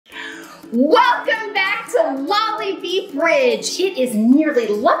Welcome back to Lollybeep Ridge. It is nearly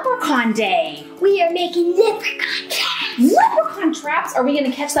Leprechaun Day. We are making leprechaun traps. Leprechaun traps? Are we going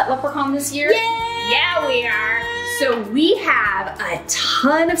to catch that leprechaun this year? Yeah! Yeah, we are. So we have a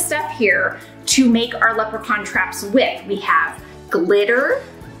ton of stuff here to make our leprechaun traps with. We have glitter,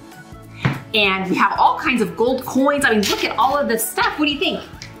 and we have all kinds of gold coins. I mean, look at all of this stuff. What do you think?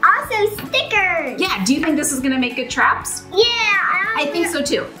 Also stickers. Yeah, do you think this is gonna make good traps? Yeah. I think so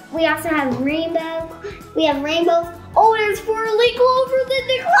too. We also have rainbow. We have rainbows. Oh, there's 4 leaf clovers in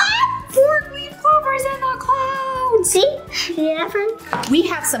the clouds. 4 leaf clovers in the clouds. See that, friend? We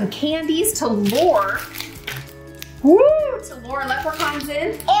have some candies to lure. Woo! To lure leprechauns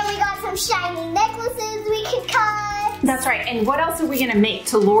in. And we got some shiny necklaces we can cut. That's right. And what else are we gonna make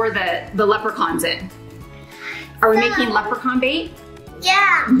to lure the leprechauns in? Are we making leprechaun bait?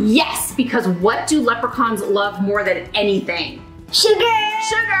 Yeah. Yes, because what do leprechauns love more than anything? Sugar.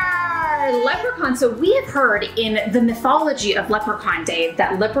 Sugar! Leprechauns. So we have heard in the mythology of Leprechaun Day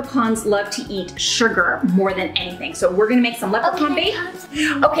that leprechauns love to eat sugar more than anything. So we're gonna make some leprechaun bait.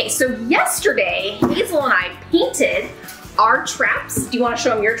 Okay, so yesterday, Hazel and I painted our traps. Do you wanna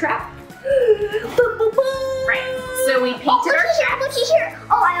show them your trap? Right, so we painted our traps. Looky here.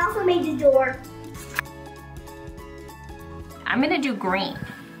 Oh, I also made the door. I'm gonna do green.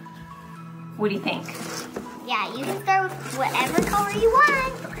 What do you think? Yeah, you can start with whatever color you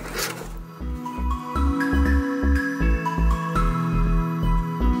want.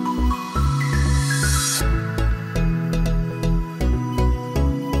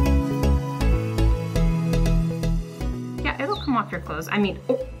 Yeah, it'll come off your clothes. I mean,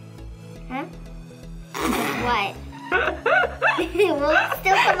 oh. Huh? What? Will it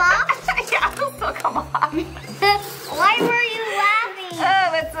still come off? Yeah, it'll still come off. Why were you laughing? Oh,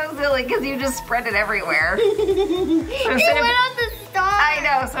 that's so silly because you just spread it everywhere. It went on the star. I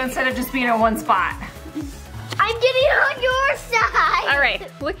know, so instead of just being in one spot. I'm getting on your side. All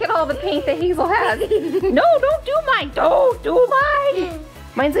right, look at all the paint that Hazel has. No, don't do mine. Don't do mine.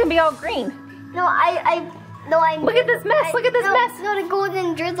 Mine's gonna be all green. No, I'm. Look at this mess. Look at this mess. No, the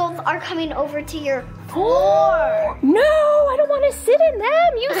golden drizzles are coming over to your floor. No, I don't want to sit in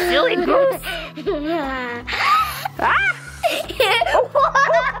them. You silly goose. Ah!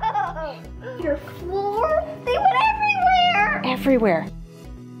 Whoa. Your floor? They went everywhere. Everywhere.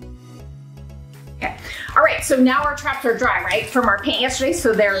 Okay. All right, so now our traps are dry, right? From our paint yesterday,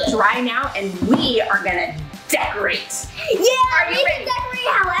 so they're dry now, and we are gonna decorate. Yeah, we can decorate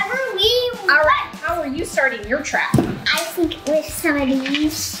however we want. All right, how are you starting your trap? I think with some of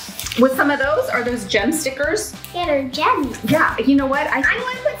these. With some of those? Are those gem stickers? Yeah, they're gems. Yeah, you know what? I'm gonna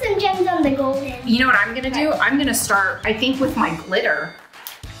put some gems on the golden. You know what I'm gonna do? I'm gonna start, I think, with my glitter.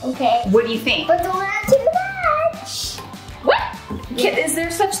 Okay. What do you think? But don't add too much. What? Is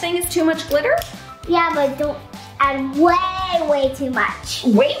there such thing as too much glitter? Yeah, but don't add way too much.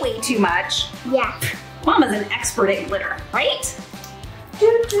 Way too much? Yeah. Mama's an expert at glitter, right?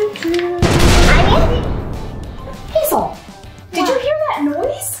 Hazel, did you hear that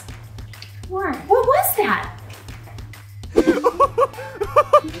noise? What? What was that?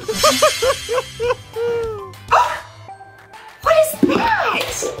 What is that?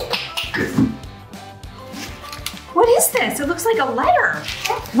 What is this? It looks like a letter.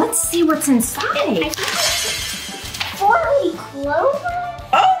 Let's see what's inside. 4-leaf clover?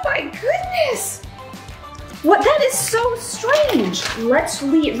 Oh my goodness! What? That is so strange. Let's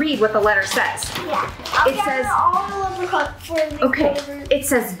read what the letter says. Yeah. It says, all the leprechauns 4-leaf okay, clovers. it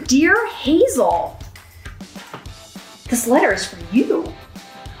says, Dear Hazel, this letter is for you.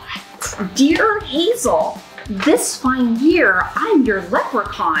 What? Dear Hazel, this fine year, I'm your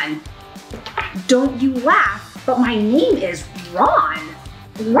leprechaun. Don't you laugh, but my name is Ron.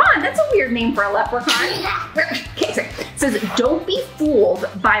 Ron, that's a weird name for a leprechaun. Okay, so it says, don't be fooled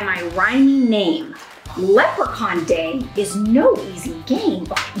by my rhyming name. Leprechaun Day is no easy game.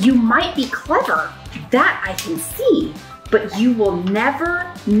 You might be clever, that I can see, but you will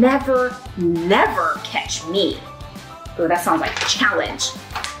never catch me. Oh, that sounds like a challenge.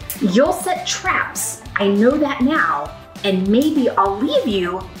 You'll set traps, I know that now, and maybe I'll leave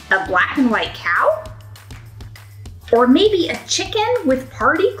you a black and white cow? Or maybe a chicken with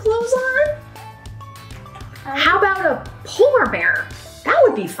party clothes on? How about a polar bear? That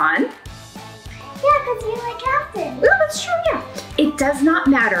would be fun. Yeah, because you're my captain. Well, that's true, yeah. It does not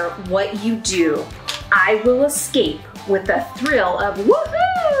matter what you do. I will escape with the thrill of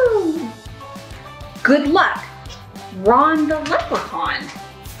woohoo! Good luck, Ron the Leprechaun.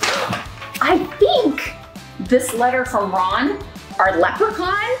 I think this letter from Ron, our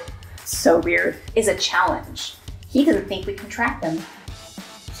leprechaun, so weird, is a challenge. He doesn't think we can track them.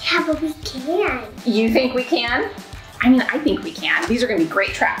 Yeah. Yeah, but we can. You think we can? I mean, I think we can. These are gonna be great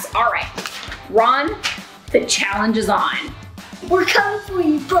traps. All right, Ron, the challenge is on. We're coming for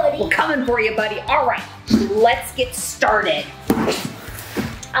you, buddy. We're coming for you, buddy. All right, let's get started.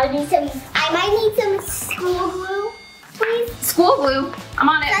 I might need some school glue, please. School glue, I'm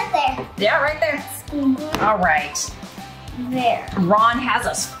on it. Right there. Yeah, right there. School glue. All right. There. Ron has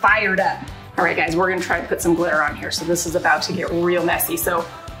us fired up. All right, guys, we're gonna try to put some glitter on here, so this is about to get real messy, so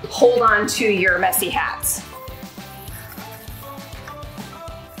hold on to your messy hats.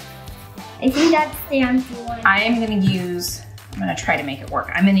 I think that's the empty one. I'm gonna try to make it work.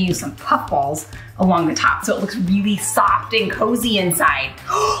 I'm gonna use some puff balls along the top so it looks really soft and cozy inside.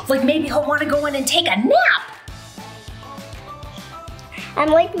 Like maybe he'll wanna go in and take a nap. I'm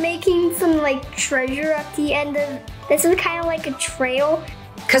like making some like treasure at the end of, this is kind of like a trail.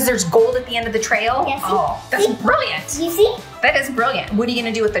 Because there's gold at the end of the trail? Yes. Oh, that's brilliant. You see? That is brilliant. What are you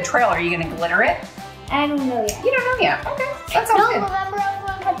gonna do with the trail? Are you gonna glitter it? I don't know yet. You don't know yet. Okay, that sounds good. Remember I was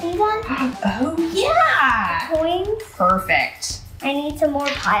gonna put these on? Oh yeah. Coins. Perfect. I need some more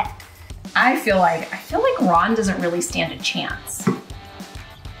pie. I feel like Ron doesn't really stand a chance.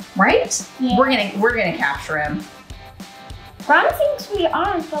 Right? Yeah. We're gonna capture him. Ron thinks we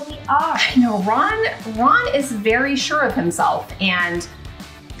aren't, but we are. I know, Ron is very sure of himself, and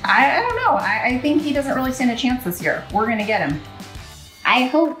I don't know. I think he doesn't really stand a chance this year. We're gonna get him. I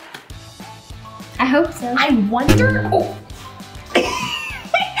hope so. I wonder. Oh.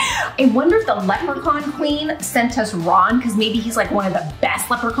 I wonder if the Leprechaun Queen sent us Ron because maybe he's like one of the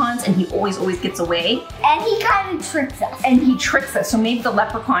best leprechauns and he always gets away. And he kind of tricks us. And he tricks us. So maybe the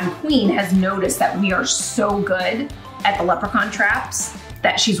Leprechaun Queen has noticed that we are so good at the leprechaun traps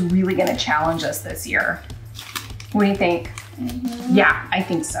that she's really gonna challenge us this year. What do you think? Mm-hmm. Yeah, I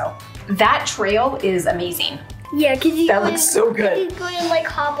think so. That trail is amazing. Yeah, because that looks so good. He's going to like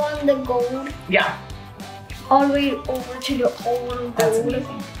hop on the gold. Yeah. All the way over to the old gold. That's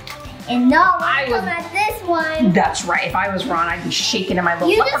amazing. And now I come at this one. That's right. If I was Ron, I'd be shaking in my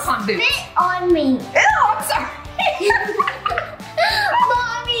little leprechaun boots. You just spit on me. Ew, I'm sorry.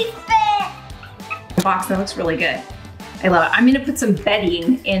 Mommy spit. Box, that looks really good. I love it. I'm gonna put some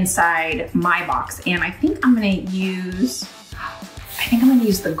bedding inside my box, and I think I'm gonna use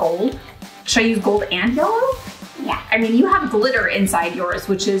the gold. Should I use gold and yellow? Yeah. I mean, you have glitter inside yours,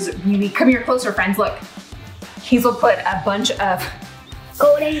 which is really, come here closer, friends, look. Hazel put a bunch of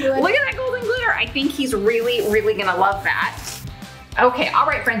golden glitter. Look at that golden glitter. I think he's really gonna love that. Okay, all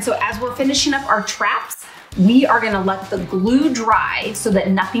right, friends, so as we're finishing up our traps, we are gonna let the glue dry so that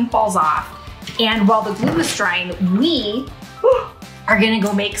nothing falls off. And while the glue is drying, we are gonna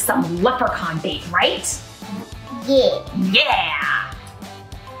go make some leprechaun bait, right? Yeah. Yeah!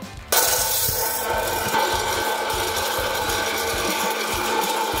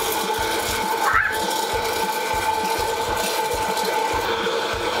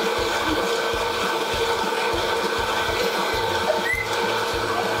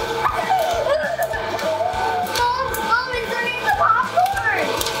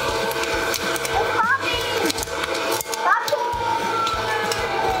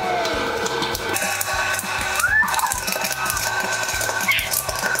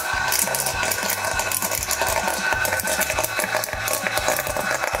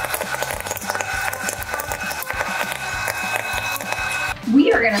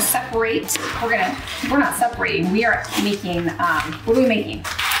 We are gonna separate, we're not separating, we are making, what are we making?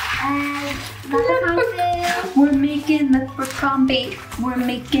 Leprechaun food. We're making leprechaun bait. We're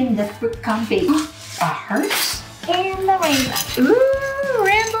making leprechaun bait. A heart? And the rainbow. Ooh,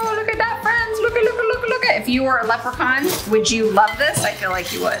 rainbow, look at that, friends. Look at. If you were a leprechaun, would you love this? I feel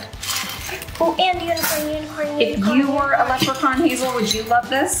like you would. Oh, and unicorn. If you were a leprechaun, Hazel, would you love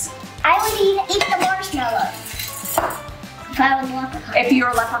this? I would eat the marshmallows. If I was a leprechaun. If you were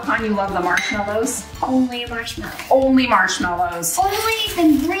a leprechaun, you love the marshmallows? Only marshmallows. Only marshmallows. Only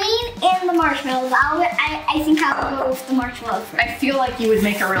the green and the marshmallows. I think I would go with the marshmallows first. I feel like you would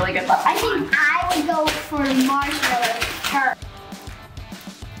make a really good leprechaun. I think I would go for the marshmallows first.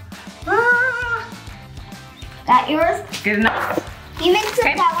 That yours? Good enough. You mix it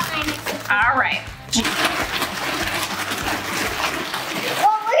Okay. that one, I mix it. All right.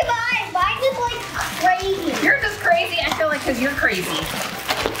 Oh, look at mine. Mine's just like crazy. You're just crazy. I feel like because you're crazy.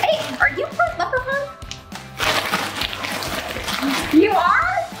 Hey, are you part leprechaun? You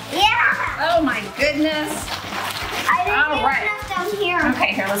are? Yeah. Oh my goodness. I didn't All get right. enough down here.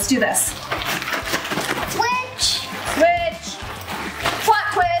 Okay, here, let's do this. Switch. Switch. Plot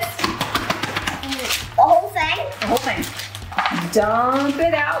twist. The whole thing. The whole thing. Dump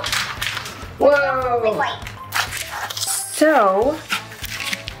it out. Whoa. Wait. So,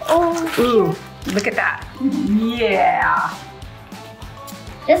 Oh, Ooh, look at that. Yeah.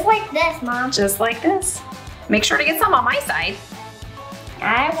 just like this, Mom. Just like this. Make sure to get some on my side.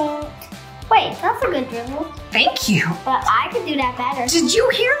 I won't. Wait, that's a good drizzle. Thank you. But I could do that better. Did you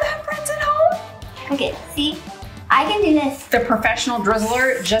hear that, friends at home? Okay, see? I can do this. The professional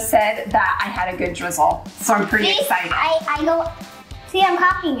drizzler just said that I had a good drizzle, so I'm pretty excited. I go, see, I'm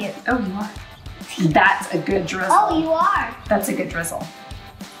copying you. Oh, you are. That's a good drizzle. Oh, you are. That's a good drizzle.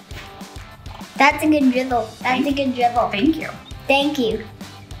 That's a good drizzle. That's a good drizzle. Thank you. Thank you.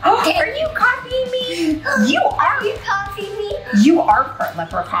 Are you copying me? You are. You copying me? You are part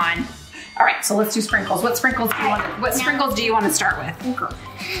leprechaun. All right, so let's do sprinkles. What sprinkles do you want? What sprinkles do you want to start with?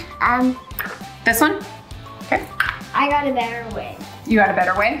 This one? Okay. I got a better way. You got a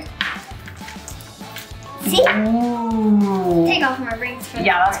better way? See? Ooh. Take off my rings for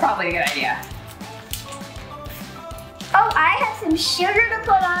Yeah, that's probably a good idea. Oh, I have some sugar to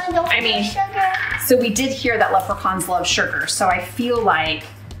put on. Don't forget sugar. So we did hear that leprechauns love sugar, so I feel like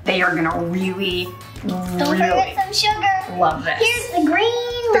they are gonna really, Don't forget some sugar. love this. Here's the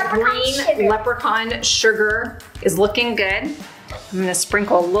green leprechaun sugar. Leprechaun sugar is looking good. I'm gonna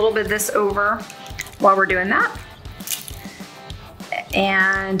sprinkle a little bit of this over while we're doing that.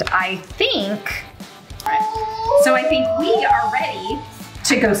 And I think, so I think we are ready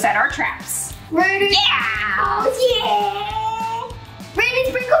to go set our traps. Ready? Yeah! Oh, yeah! Ready,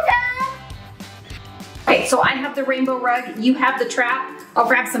 sprinkle time? Okay, so I have the rainbow rug, you have the trap. I'll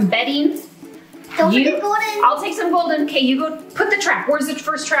grab some bedding. Don't forget golden. I'll take some golden. Okay, you go put the trap. Where's the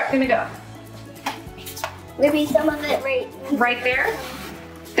first trap gonna go? Maybe some of it Right there.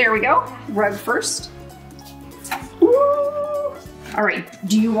 There we go. Rug first. Ooh. All right,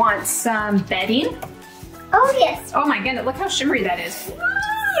 do you want some bedding? Oh, yes. Oh my goodness, look how shimmery that is.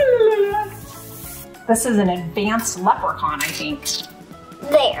 This is an advanced leprechaun, I think.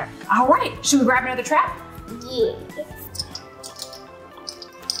 There. All right, should we grab another trap? Yeah.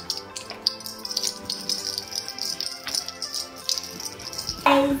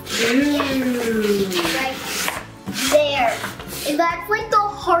 And right there. And that's like the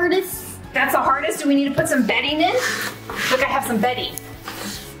hardest. That's the hardest. Do we need to put some bedding in? Look, I have some bedding.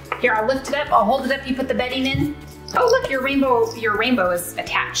 Here, I'll lift it up. I'll hold it up. You put the bedding in. Oh, look, your rainbow is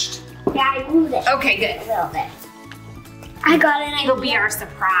attached. Yeah, I moved it. Okay, good. A little bit. I got an idea. It'll be our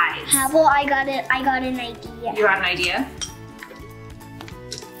surprise. How about I got an idea. You got an idea?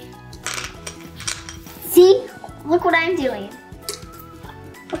 See? Look what I'm doing.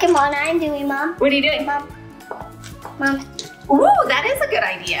 Look at what I'm doing, Mom. What are you doing? Mom. Mom. Ooh, that is a good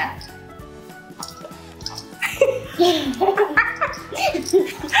idea.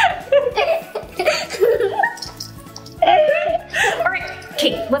 All right,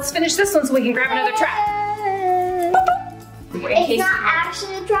 okay, let's finish this one so we can grab another trap. It's not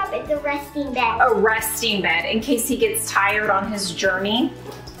actually a trap, it's a resting bed. A resting bed, in case he gets tired on his journey.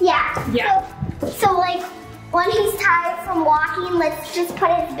 Yeah. Yeah. So like, when he's tired from walking, let's just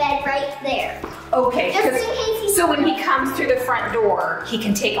put his bed right there. Okay, Just in case he's so when he comes through the front door, he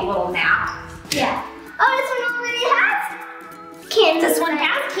can take a little nap. Yeah. Oh, this one already has candy. This one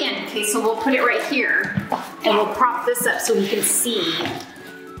has candy. Okay, so we'll put it right here, and we'll prop this up so we can see.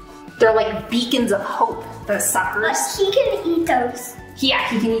 They're like beacons of hope, the suckers. But he can eat those. Yeah,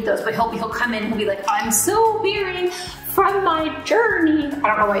 he can eat those, but he'll come in and he'll be like, I'm so weary from my journey. I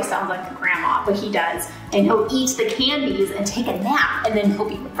don't know why he sounds like a grandma, but he does. And he'll eat the candies and take a nap, and then he'll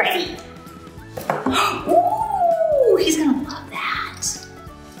be ready. Ooh, he's gonna love that.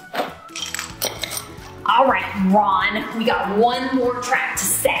 All right, Ron, we got one more trap to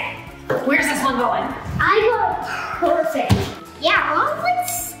set. Where's this one going? I got perfect. Yeah, Ron's like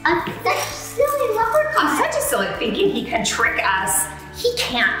such a silly leprechaun. I'm such a silly thinking he can trick us. He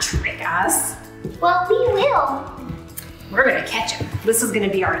can't trick us. Well, we will. We're gonna catch him. This is gonna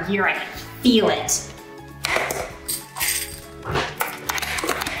be our year, I can feel it.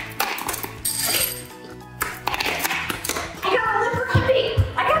 I got a leprechaun bait!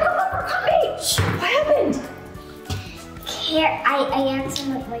 I got a leprechaun bait! Shh, what happened? Here, I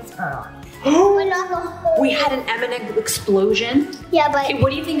accidentally placed it on. But not the whole. We had an imminent explosion. Yeah, but. Okay,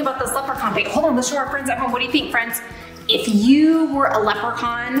 what do you think about this leprechaun bait? Hold on, let's show our friends at home. What do you think, friends? If you were a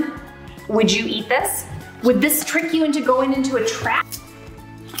leprechaun, would you eat this? Would this trick you into going into a trap?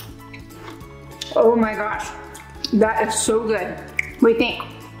 Oh my gosh, that is so good. What do you think?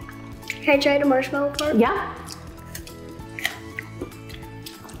 Can I try the marshmallow part? Yeah.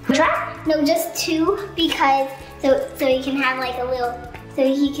 Trap? No, just two because so you can have like a little. So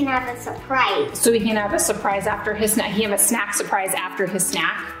he can have a surprise. So he can have a surprise after his snack. He have a snack surprise after his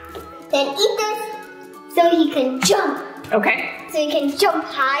snack. Then eat this so he can jump. Okay. So you can jump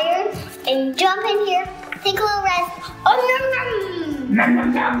higher and jump in here, take a little rest. Oh, no.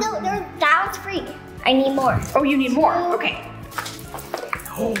 No, that was free. I need more. Oh, you need more. Okay.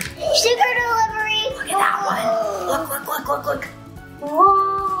 Sugar delivery. Look at that one. Look.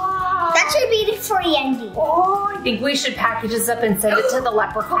 Whoa. That should be for the ending. Oh, I think we should package this up and send it to the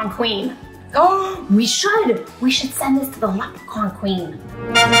Leprechaun Queen. Oh, we should. We should send this to the Leprechaun Queen.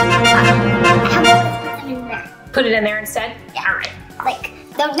 How about we put them in there? Put it in there instead? Yeah. All right. Like,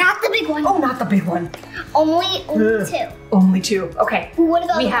 no, not the big one. Oh, not the big one. Only 2. Only 2. Okay. What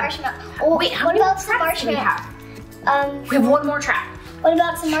about we the have, marshmallow? Oh, wait, how what many about some traps do we marshmallow? have? We have one more trap. What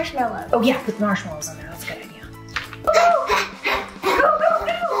about some marshmallows? Oh yeah, put marshmallows in there. That's a good idea.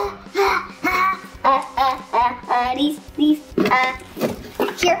 These,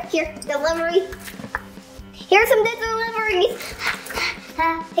 here, delivery. Here's some deliveries.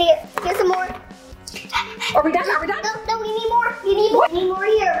 Here's some more. Are we done? No, we need more. We need more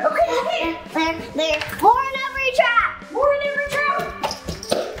here. Okay. There. More in every trap.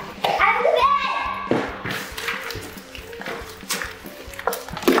 Out of the bed.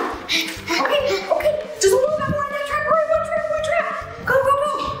 Okay. Just a little bit more in that trap. Hurry, one trap. Go.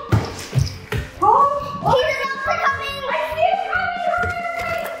 Oh, Here's another coming. I see it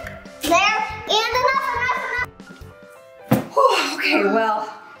coming. There, and enough. Oh, okay, well,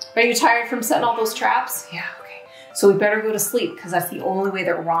 are you tired from setting all those traps? Yeah, okay. So we better go to sleep because that's the only way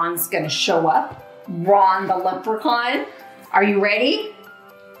that Ron's gonna show up. Ron the Leprechaun. Are you ready?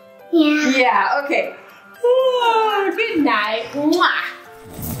 Yeah. Yeah, okay. Oh, good night. Mwah.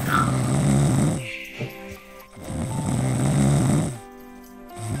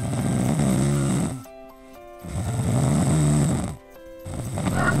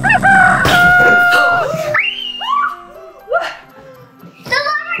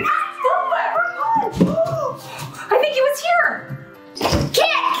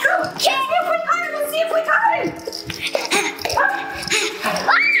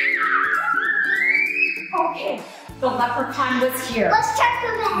 The leprechaun was here. Let's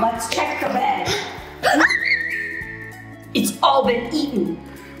check the bed. It's all been eaten.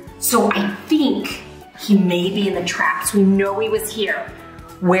 So I think he may be in the traps. We know he was here.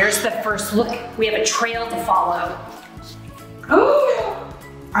 Where's the first look? We have a trail to follow. Oh,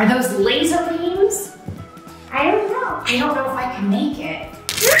 are those laser beams? I don't know. I don't know if I can make it.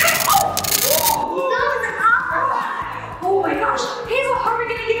 Oh my gosh. Hazel, how are we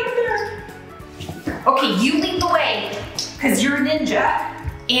gonna get up there? Okay, you lead the way, because you're a ninja.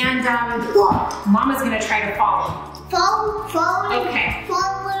 And Mama's gonna try to follow. Follow. Okay.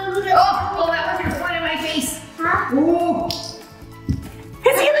 Follow. Oh, that was your foot in my face. Huh? Ooh.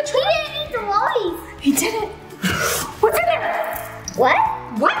 Is he in the tree? He didn't eat the lollies. He didn't. What's in there? What?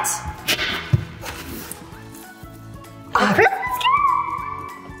 What? A Christmas cow?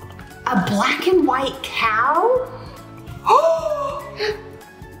 A black and white cow? Oh!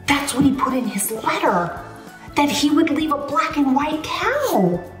 That's what he put in his letter. That he would leave a black and white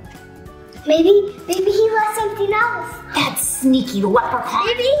cow. Maybe he left something else. That's sneaky leprechaun.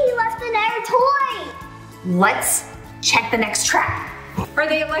 Maybe he left another toy. Let's check the next trap. Are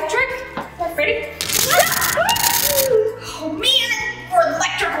they electric? Ready? Oh man, we're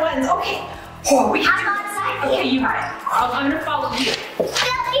electric ones. Okay. Oh, we have I'm outside. Okay, you got it. I'm gonna follow you.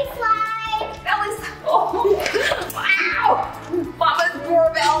 Belly slide. Belly slide. Oh, wow. Mama's poor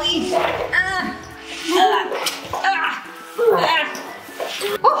belly.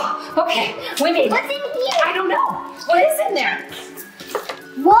 Oh, okay. We made it. What's in here? I don't know. What is in there?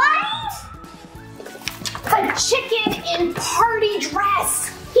 What? A chicken in party dress.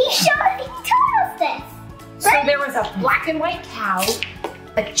 He told us this. So there was a black and white cow,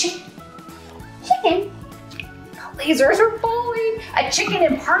 a chicken. Lasers are falling. A chicken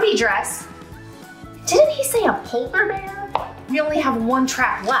in party dress. Didn't he say a polar bear? We only have one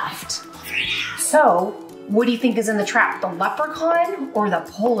trap left. So, what do you think is in the trap? The leprechaun or the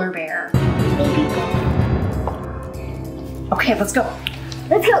polar bear? Okay, let's go.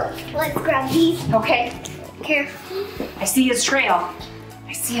 Let's go. Let's grab these. Okay. Careful. I see his trail.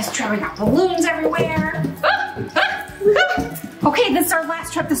 We got balloons everywhere. Okay, this is our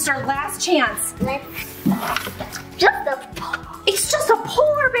last trip. This is our last chance. It's just a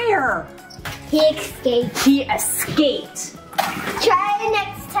polar bear. He escaped. Try it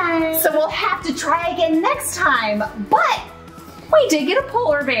next time. So we'll have to try again next time. But we did get a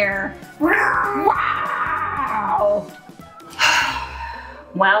polar bear. Wow.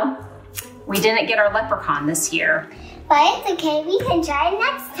 Well, we didn't get our leprechaun this year. But it's okay, we can try it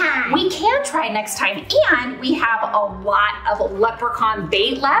next time. We can try it next time, and we have a lot of leprechaun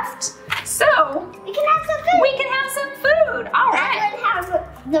bait left, so we can have some food. We can have some food. All right. I'm gonna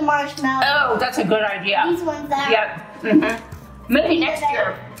have the marshmallow. Oh, that's a good idea. These ones there. Yep. Maybe next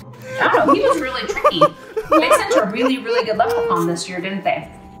year. I don't know. He was really tricky. They sent a really, really good leprechaun this year, didn't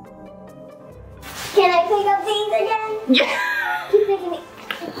they? Can I pick up these again? Yeah. Keep picking me.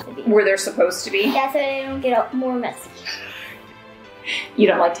 Were there supposed to be? Yeah, so they don't get more messy. You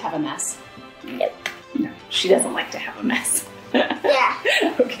don't like to have a mess? Nope. No, she doesn't like to have a mess. Yeah.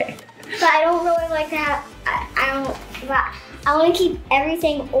 Okay. But I don't really like to have, I want to keep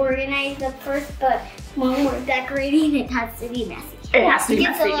everything organized at first, but when we're decorating, it has to be messy. It has to be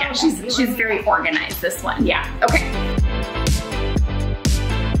It's messy. a Yeah, little she's very organized, this one. Yeah. Okay.